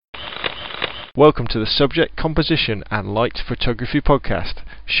Welcome to the Subject, Composition and Light Photography Podcast.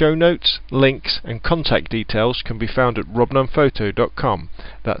 Show notes, links and contact details can be found at robnunnphoto.com.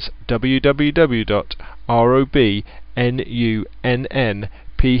 That's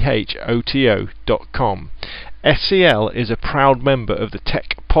www.robnunnphoto.com. SCL is a proud member of the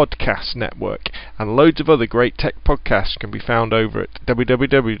Tech Podcast Network, and loads of other great tech podcasts can be found over at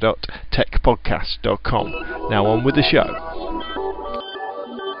www.techpodcast.com. Now on with the show.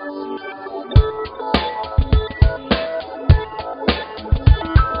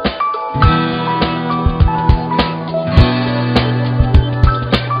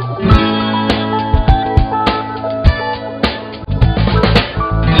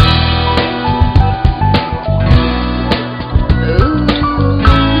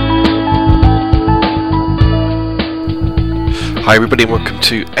 Hi everybody and welcome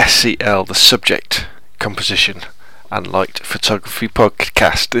to SCL, the Subject, Composition and Light Photography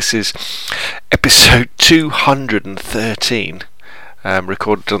Podcast. This is episode 213,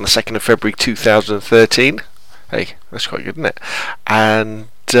 recorded on the 2nd of February 2013. Hey, that's quite good, isn't it? And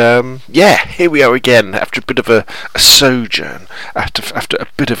here we are again after a bit of a sojourn, after a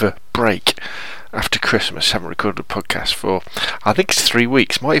bit of a break. After Christmas, haven't recorded a podcast for, I think it's 3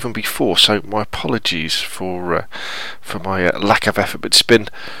 weeks, might even be 4. So my apologies for my lack of effort. But it's been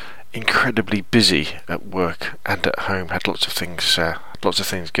incredibly busy at work and at home. Had lots of things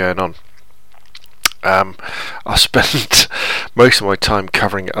going on. I spent most of my time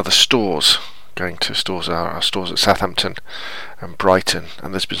covering other stores, going to stores, our stores at Southampton and Brighton,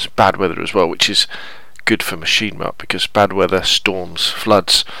 and there's been some bad weather as well, which is good for Machine Mart, because bad weather, storms,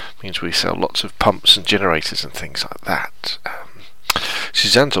 floods means we sell lots of pumps and generators and things like that.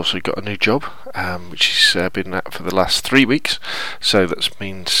 Suzanne's also got a new job, which she's been at for the last 3 weeks, so that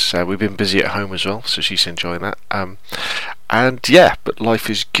means we've been busy at home as well, so she's enjoying that. But life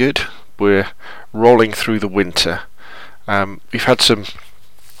is good. We're rolling through the winter. We've had some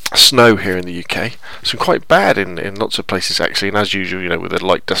snow here in the UK, some quite bad in lots of places actually, and as usual, with the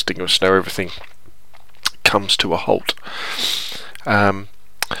light dusting of snow, everything comes to a halt. But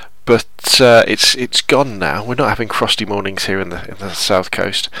it's gone now. We're not having frosty mornings here in the south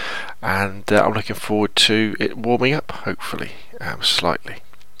coast, and I'm looking forward to it warming up, hopefully, slightly.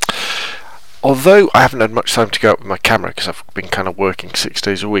 Although I haven't had much time to go out with my camera because I've been kind of working 6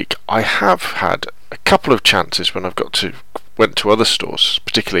 days a week, I have had a couple of chances when went to other stores,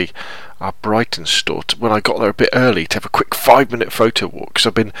 particularly our Brighton store, when I got there a bit early to have a quick 5-minute photo walk, because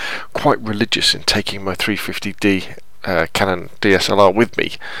I've been quite religious in taking my 350D Canon DSLR with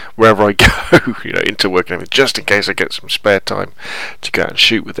me wherever I go, into work and everything, just in case I get some spare time to go out and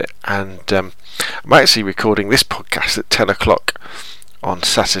shoot with it. And I'm actually recording this podcast at 10 o'clock on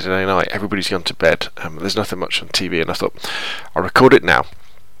Saturday night. Everybody's gone to bed. There's nothing much on TV, and I thought I'll record it now.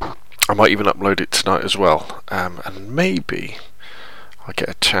 I might even upload it tonight as well, and maybe I'll get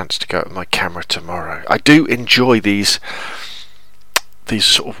a chance to go out with my camera tomorrow. I do enjoy these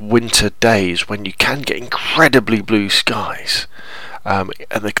sort of winter days when you can get incredibly blue skies, and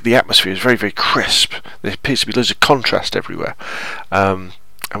the atmosphere is very, very crisp. There appears to be loads of contrast everywhere, and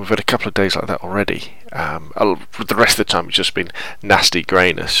we've had a couple of days like that already. The rest of the time it's just been nasty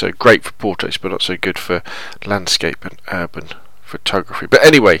greyness, so great for portraits but not so good for landscape and urban photography. But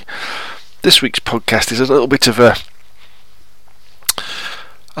anyway, this week's podcast is a little bit of a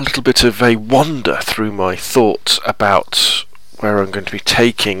wander through my thoughts about where I'm going to be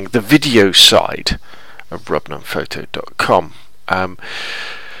taking the video side of robnunnphoto.com.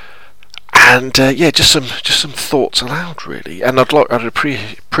 Just some thoughts aloud, really, and I'd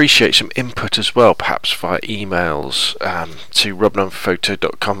appreciate some input as well, perhaps via emails to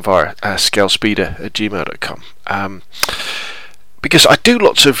robnunnphoto.com via scalespeeder@gmail.com. Because I do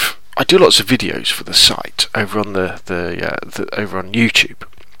lots of videos for the site over on over on YouTube.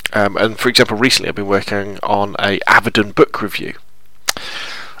 And for example, recently I've been working on a Avedon book review,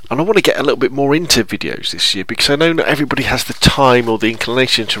 and I want to get a little bit more into videos this year, because I know not everybody has the time or the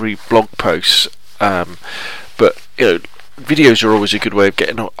inclination to read blog posts, but videos are always a good way of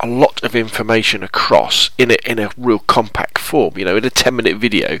getting a lot of information across in a real compact form. In a 10-minute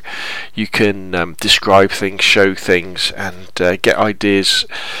video you can describe things, show things, and get ideas,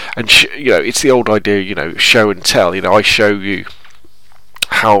 and it's the old idea, show and tell. I show you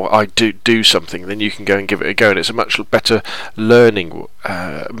how I do something, then you can go and give it a go, and it's a much better learning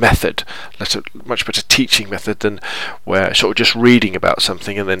method, much better teaching method than where sort of just reading about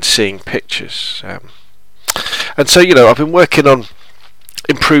something and then seeing pictures. And so I've been working on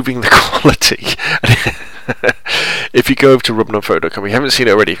improving the quality. If you go over to robnunnphoto.com, you haven't seen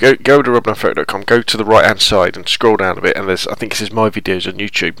it already, go over to robnunnphoto.com, go to the right hand side and scroll down a bit, and I think it says my videos on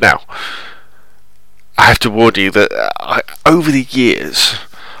YouTube. Now, I have to warn you that over the years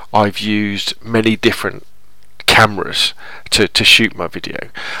I've used many different cameras to shoot my video,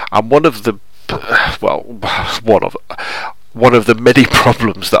 and one of the many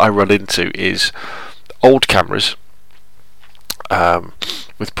problems that I run into is old cameras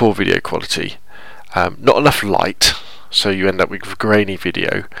with poor video quality, not enough light, so you end up with grainy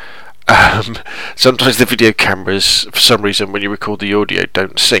video. Sometimes the video cameras, for some reason, when you record the audio,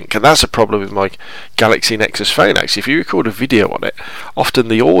 don't sync, and that's a problem with my Galaxy Nexus phone. Actually, if you record a video on it, often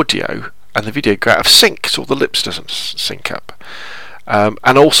the audio and the video go out of sync, so the lips doesn't sync up.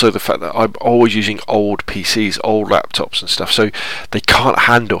 And also the fact that I'm always using old PCs, old laptops and stuff, so they can't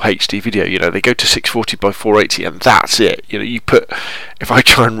handle HD video. You know, they go to 640 by 480 and that's it. You know, if I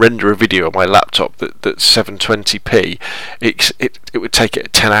try and render a video on my laptop that's 720p, it would take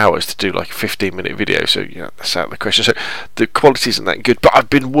it 10 hours to do like a 15-minute video. So that's out of the question. So the quality isn't that good. But I've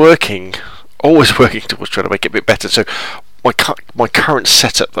been always working towards trying to make it a bit better. So my current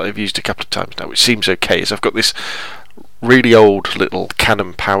setup that I've used a couple of times now, which seems okay, is I've got this really old little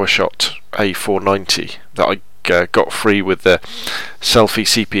Canon PowerShot A490 that I got free with the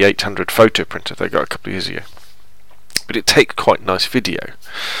Selfie CP800 photo printer they got a couple of years ago. But it takes quite nice video,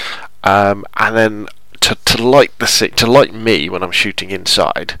 and then to light me when I'm shooting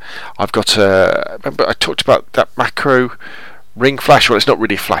inside, I've got remember I talked about that macro ring flash. Well, it's not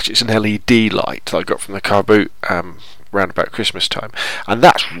really a flash; it's an LED light that I got from the car boot round about Christmas time, and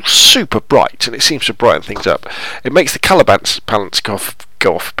that's super bright, and it seems to brighten things up. It makes the colour balance go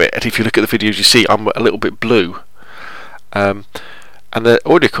off a bit, and if you look at the videos, you see I'm a little bit blue, and the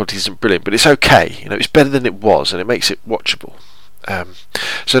audio quality isn't brilliant, but it's okay. You know, it's better than it was, and it makes it watchable.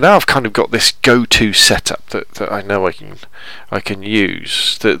 So now I've kind of got this go-to setup that I know I can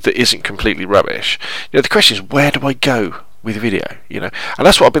use that isn't completely rubbish. You know, the question is, where do I go with video? You know, and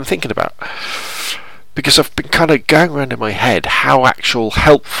that's what I've been thinking about, because I've been kind of going around in my head how actual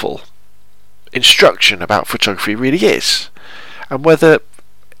helpful instruction about photography really is, and whether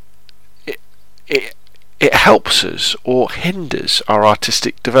it helps us or hinders our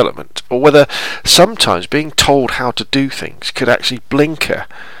artistic development, or whether sometimes being told how to do things could actually blinker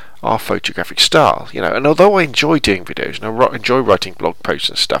our photographic style. You know, and although I enjoy doing videos and I enjoy writing blog posts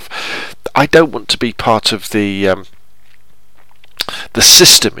and stuff, I don't want to be part of the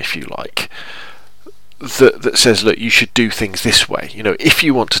system, if you like, that says, look, you should do things this way. You know, if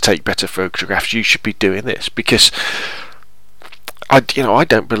you want to take better photographs, you should be doing this, because I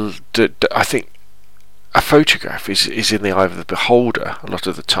think a photograph is in the eye of the beholder a lot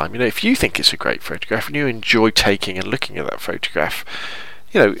of the time. You know, if you think it's a great photograph and you enjoy taking and looking at that photograph,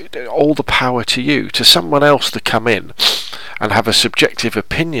 you know, all the power to you. To someone else to come in and have a subjective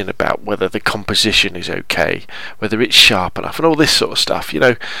opinion about whether the composition is okay, whether it's sharp enough, and all this sort of stuff. You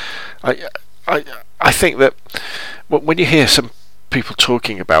know, I think that when you hear some people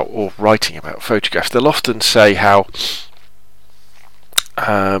talking about or writing about photographs, they'll often say how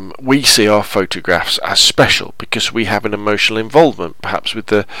we see our photographs as special because we have an emotional involvement, perhaps with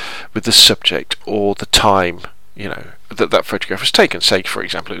the subject or the time, you know, that photograph was taken. Say, for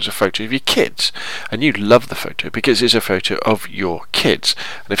example, it was a photo of your kids, and you love the photo because it's a photo of your kids.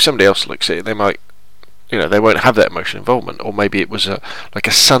 And if somebody else looks at it, they might, you know, they won't have that emotional involvement. Or maybe it was like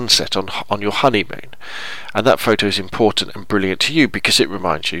a sunset on your honeymoon, and that photo is important and brilliant to you because it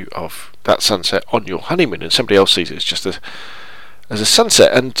reminds you of that sunset on your honeymoon, and somebody else sees it as a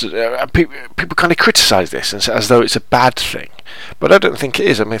sunset. And people kind of criticise this and say, as though it's a bad thing, but I don't think it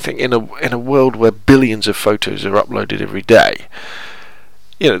is. I mean, I think in a world where billions of photos are uploaded every day,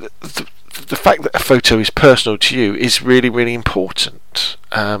 you know, the fact that a photo is personal to you is really, really important.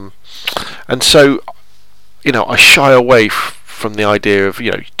 And so, you know, I shy away from the idea of,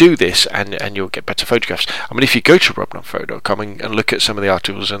 you know, do this and you'll get better photographs. I mean, if you go to robnunphoto.com and look at some of the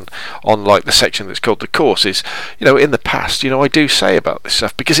articles and on like the section that's called the courses, you know, in the past, you know, I do say about this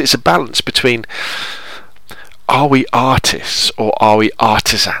stuff because it's a balance between, are we artists or are we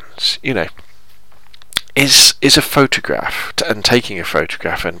artisans? You know, is a photograph and taking a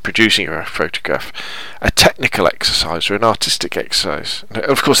photograph and producing a photograph a technical exercise or an artistic exercise? And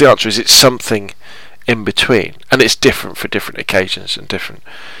of course, the answer is it's something in between, and it's different for different occasions and different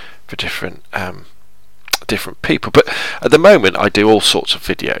for different people. But at the moment, I do all sorts of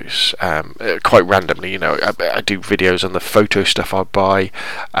videos, quite randomly. You know, I do videos on the photo stuff I buy,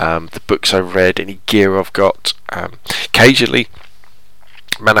 the books I've read, any gear I've got. Occasionally,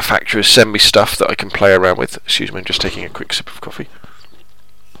 manufacturers send me stuff that I can play around with. Excuse me, I'm just taking a quick sip of coffee.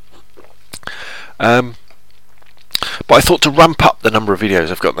 But I thought to ramp up the number of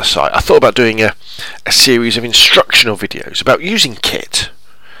videos I've got on the site, I thought about doing a series of instructional videos about using kit,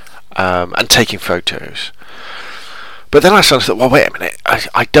 and taking photos. But then I suddenly thought, well, wait a minute,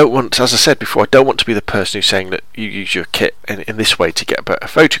 I don't want, as I said before, I don't want to be the person who's saying that you use your kit in this way to get a better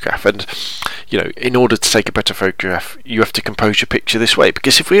photograph. And, in order to take a better photograph, you have to compose your picture this way.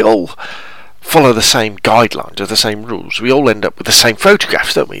 Because if we all follow the same guidelines or the same rules, we all end up with the same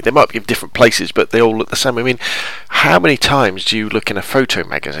photographs, don't we? They might be in different places, but they all look the same. I mean, how many times do you look in a photo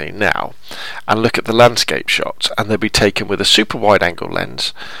magazine now and look at the landscape shots, and they'll be taken with a super wide angle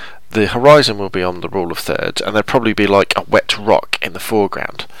lens? The horizon will be on the rule of thirds, and there'll probably be like a wet rock in the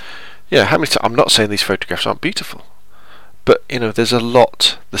foreground. How many I'm not saying these photographs aren't beautiful, but there's a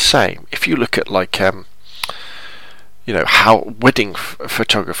lot the same. If you look at like how wedding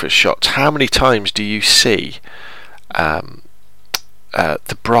photographers shots, how many times do you see the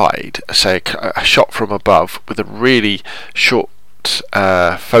bride, say a shot from above with a really short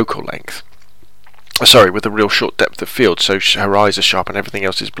focal length, with a real short depth of field, so her eyes are sharp and everything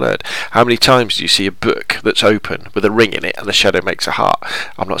else is blurred? How many times do you see a book that's open with a ring in it and the shadow makes a heart?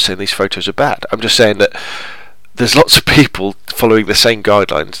 I'm not saying these photos are bad, I'm just saying that there's lots of people following the same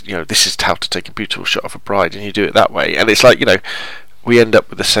guidelines. This is how to take a beautiful shot of a bride, and you do it that way, and it's like, we end up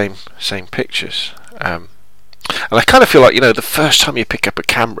with the same pictures. And I kind of feel like, the first time you pick up a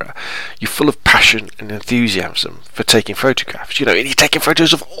camera, you're full of passion and enthusiasm for taking photographs, and you're taking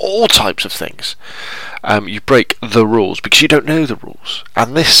photos of all types of things. You break the rules because you don't know the rules,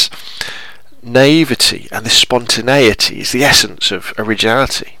 and this naivety and this spontaneity is the essence of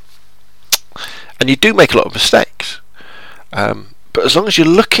originality. And you do make a lot of mistakes, but as long as you're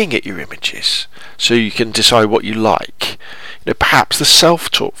looking at your images so you can decide what you like, perhaps the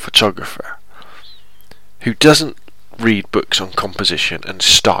self-taught photographer who doesn't read books on composition and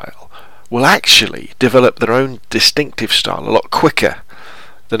style will actually develop their own distinctive style a lot quicker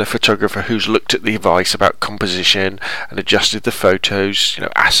than a photographer who's looked at the advice about composition and adjusted the photos,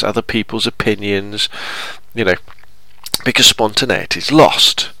 asked other people's opinions, because spontaneity is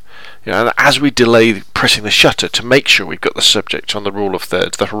lost. And as we delay pressing the shutter to make sure we've got the subject on the rule of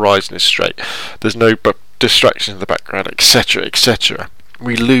thirds, the horizon is straight, there's no distractions in the background, etc., etc.,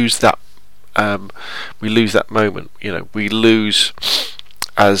 we lose that. We lose that moment. We lose,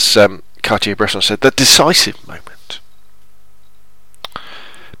 as Cartier-Bresson said, the decisive moment.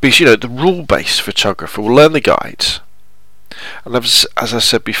 Because the rule-based photographer will learn the guides, and as I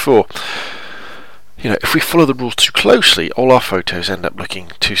said before, if we follow the rules too closely, all our photos end up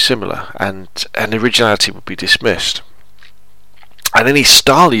looking too similar, and originality will be dismissed. And any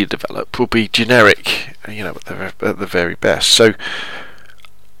style you develop will be generic, at the very best. So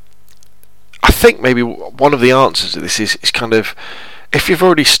I think maybe one of the answers to this is kind of, if you've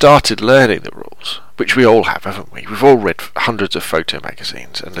already started learning the rules, which we all have, haven't we? We've all read hundreds of photo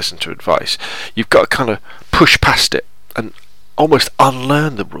magazines and listened to advice. You've got to kind of push past it and almost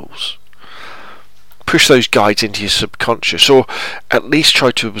unlearn the rules. Push those guides into your subconscious, or at least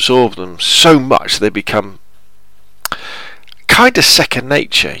try to absorb them so much they become kind of second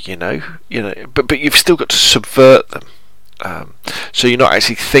nature, but you've still got to subvert them, so you're not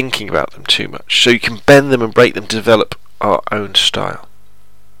actually thinking about them too much, so you can bend them and break them to develop our own style.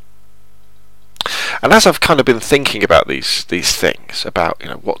 And as I've kind of been thinking about these things, about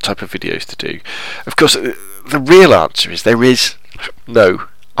what type of videos to do, of course the real answer is there is no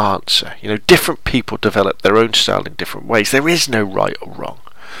answer. Different people develop their own style in different ways. There is no right or wrong.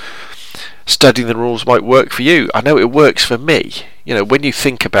 Studying the rules might work for you. I know it works for me. When you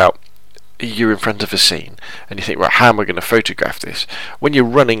think about, you're in front of a scene and you think, right, how am I going to photograph this? When you're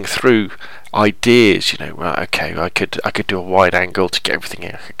running through ideas, right, okay, I could do a wide angle to get everything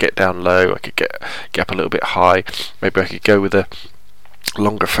in. I could get down low. I could get up a little bit high. Maybe I could go with a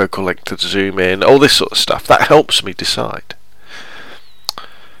longer focal length to zoom in. All this sort of stuff that helps me decide.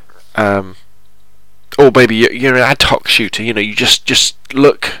 Or maybe you're an ad hoc shooter. You just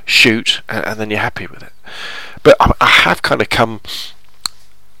look, shoot, and then you're happy with it. But I have kind of come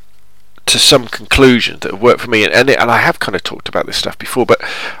to some conclusions that have worked for me, and I have kind of talked about this stuff before. But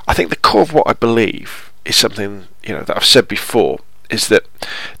I think the core of what I believe is something that I've said before, is that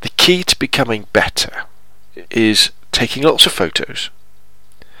the key to becoming better is taking lots of photos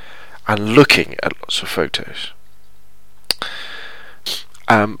and looking at lots of photos.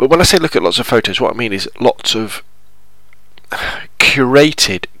 But when I say look at lots of photos, what I mean is lots of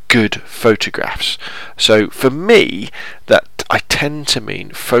curated good photographs. So for me, that I tend to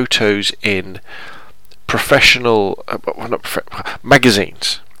mean photos in professional,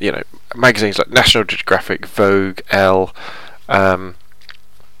 magazines. Magazines like National Geographic, Vogue, Elle, Home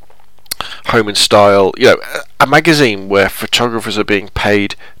and Style. A magazine where photographers are being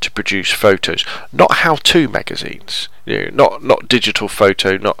paid to produce photos, not how-to magazines. not digital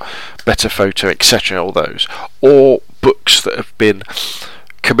photo, not better photo, etc. All those, or books that have been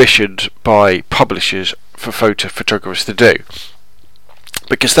commissioned by publishers for photographers to do,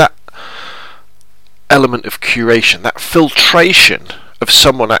 because that element of curation, that filtration of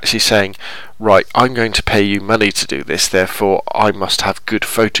someone actually saying, right, I'm going to pay you money to do this, therefore I must have good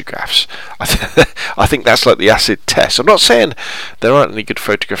photographs. I think that's like the acid test. I'm not saying there aren't any good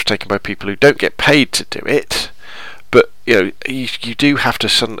photographs taken by people who don't get paid to do it, but you do have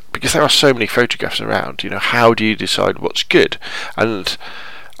to, because there are so many photographs around, how do you decide what's good? And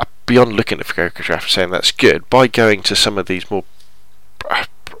beyond looking at a photograph and saying that's good, by going to some of these more,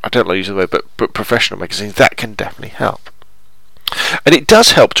 I don't like using the word, but professional magazines, that can definitely help. And it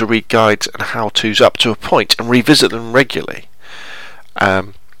does help to read guides and how-tos up to a point and revisit them regularly.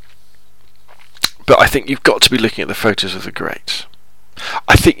 But I think you've got to be looking at the photos of the greats.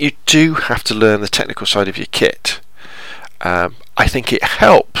 I think you do have to learn the technical side of your kit. I think it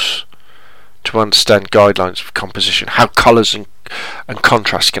helps to understand guidelines for composition, how colours and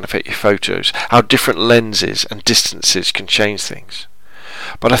contrast can affect your photos, how different lenses and distances can change things.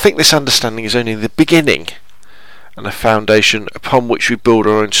 But I think this understanding is only the beginning and a foundation upon which we build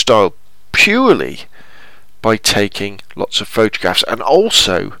our own style, purely by taking lots of photographs, and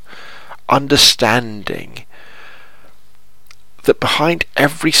also understanding that behind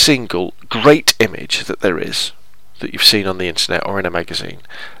every single great image that there is, that you've seen on the internet or in a magazine,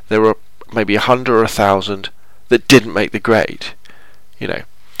 there are maybe 100 or 1,000 that didn't make the grade.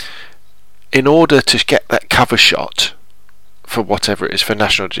 In order to get that cover shot for whatever it is, for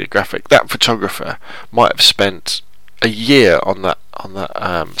National Geographic, that photographer might have spent a year on that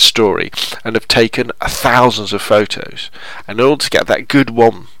story and have taken thousands of photos. And in order to get that good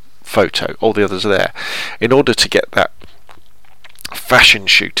one photo, all the others are there, in order to get that fashion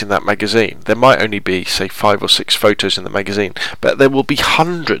shoot in that magazine, there might only be, say, 5 or 6 photos in the magazine, but there will be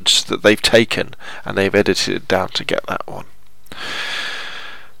hundreds that they've taken and they've edited it down to get that one.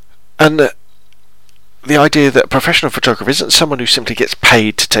 And the idea that a professional photographer isn't someone who simply gets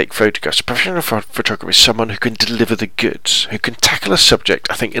paid to take photographs. A professional photographer is someone who can deliver the goods, who can tackle a subject,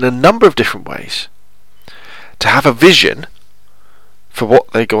 I think, in a number of different ways, to have a vision for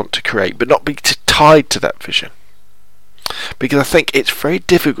what they want to create, but not be tied to that vision. Because I think it's very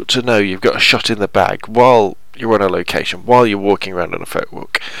difficult to know you've got a shot in the bag while you're on a location, while you're walking around on a photo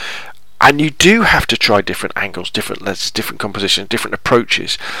walk. And you do have to try different angles, different lenses, different compositions, different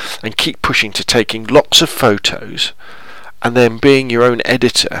approaches, and keep pushing to taking lots of photos and then being your own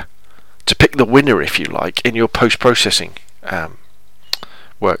editor to pick the winner, if you like, in your post-processing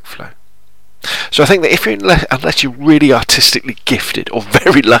workflow. So I think that unless you're really artistically gifted or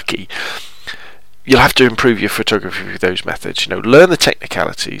very lucky, you'll have to improve your photography with those methods. Learn the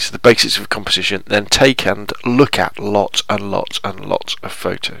technicalities, the basics of composition, then take and look at lots and lots and lots of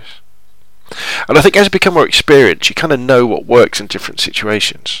photos. And I think as you become more experienced, you kind of know what works in different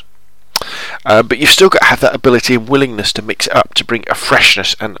situations. But you've still got to have that ability and willingness to mix it up, to bring a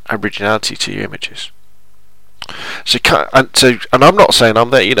freshness and originality to your images. And I'm not saying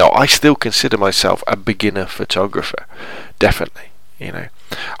I'm there. I still consider myself a beginner photographer, definitely.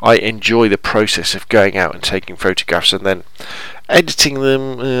 I enjoy the process of going out and taking photographs and then editing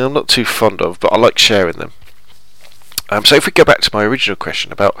them. I'm not too fond of, but I like sharing them. So if we go back to my original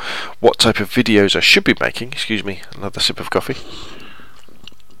question about what type of videos I should be making, excuse me, another sip of coffee.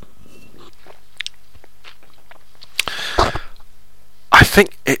 I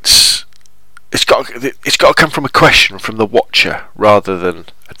think it's got to come from a question from the watcher rather than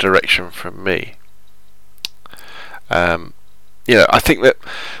a direction from me. I think that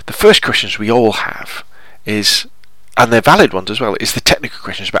the first questions we all have is, and they're valid ones as well, is the technical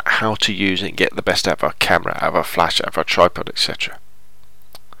questions about how to use and get the best out of our camera, out of our flash, out of our tripod, etc.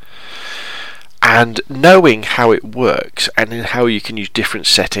 And knowing how it works and how you can use different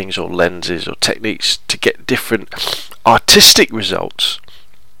settings or lenses or techniques to get different artistic results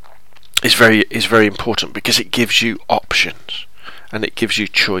is very important, because it gives you options and it gives you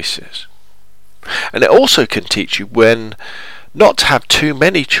choices. And it also can teach you when not to have too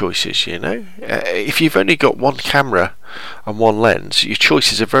many choices. If you've only got one camera and one lens, your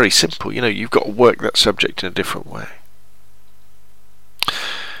choices are very simple. You've got to work that subject in a different way.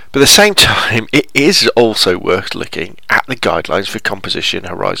 But at the same time, it is also worth looking at the guidelines for composition,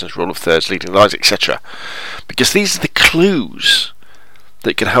 horizons, rule of thirds, leading lines, etc. Because these are the clues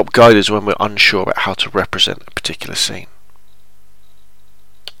that can help guide us when we're unsure about how to represent a particular scene.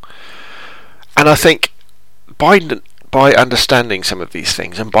 And I think by understanding some of these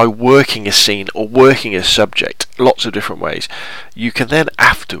things and by working a scene or working a subject lots of different ways, you can then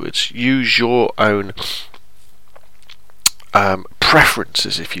afterwards use your own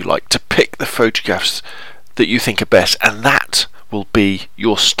preferences, if you like, to pick the photographs that you think are best, and that will be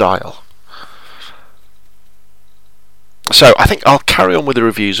your style. So I think I'll carry on with the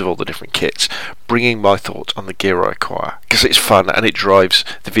reviews of all the different kits, bringing my thoughts on the gear I acquire, because it's fun and it drives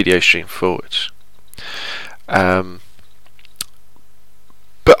the video stream forwards. But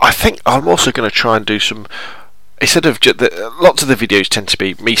I think I'm also going to try and do some, instead of lots of the videos tend to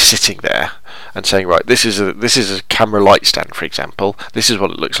be me sitting there and saying, right, this is a camera light stand, for example, this is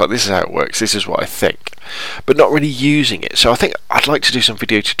what it looks like, this is how it works, this is what I think, but not really using it. So I think I'd like to do some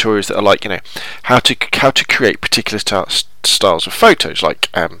video tutorials that are like, how to create particular styles of photos, like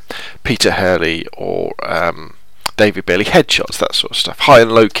Peter Hurley or David Bailey headshots, that sort of stuff, high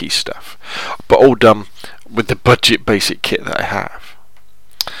and low key stuff, but all done with the budget basic kit that I have.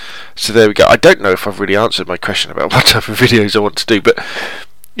 So there we go. I don't know if I've really answered my question about what type of videos I want to do, but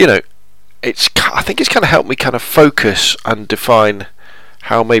I think it's kind of helped me kind of focus and define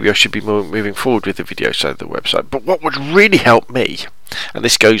how maybe I should be moving forward with the video side of the website. But what would really help me, and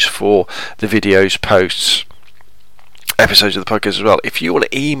this goes for the videos, posts, episodes of the podcast as well, if you want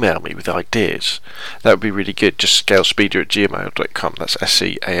to email me with ideas, that would be really good. Just scalespeeder@gmail.com. That's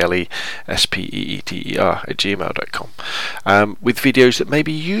SCALESPEEDER@gmail.com, with videos that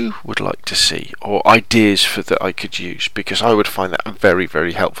maybe you would like to see, or ideas that I could use, because I would find that very,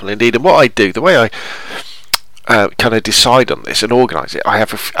 very helpful indeed. And what I do, the way I kind of decide on this and organise it, I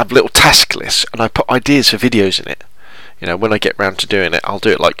have a little task list, and I put ideas for videos in it. When I get round to doing it, I'll do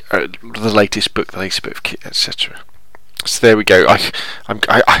it like the latest book, the latest bit of kit, etc. So there we go. I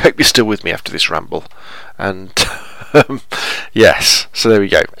hope you're still with me after this ramble, and yes. So there we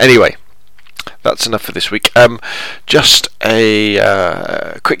go. Anyway, that's enough for this week. Just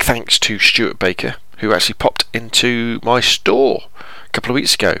a quick thanks to Stuart Baker, who actually popped into my store a couple of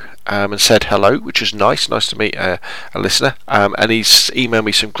weeks ago and said hello, which was nice to meet a listener, and he's emailed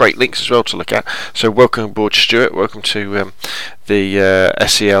me some great links as well to look at. So welcome aboard, Stuart. Welcome to the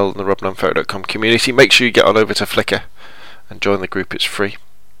SEL and the RobNunPhoto.com community. Make sure you get on over to Flickr and join the group. It's free.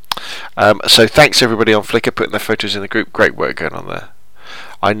 So thanks everybody on Flickr putting their photos in the group. Great work going on there.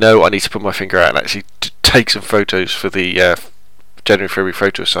 I know I need to put my finger out and actually take some photos for the January February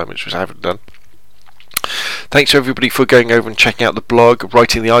photo assignments, which I haven't done. Thanks to everybody for going over and checking out the blog,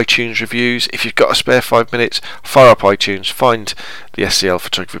 writing the iTunes reviews. If you've got a spare 5 minutes, fire up iTunes, find the SCL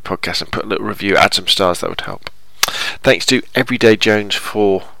Photography Podcast and put a little review, add some stars, that would help. Thanks to Everyday Jones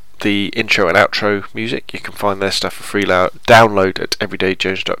for the intro and outro music. You can find their stuff for free download at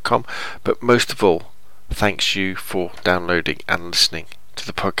everydayjones.com. But most of all, thanks you for downloading and listening to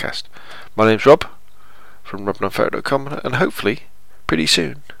the podcast. My name's Rob from RobNunPhoto.com, and hopefully pretty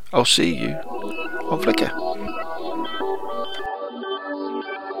soon I'll see you on Flickr.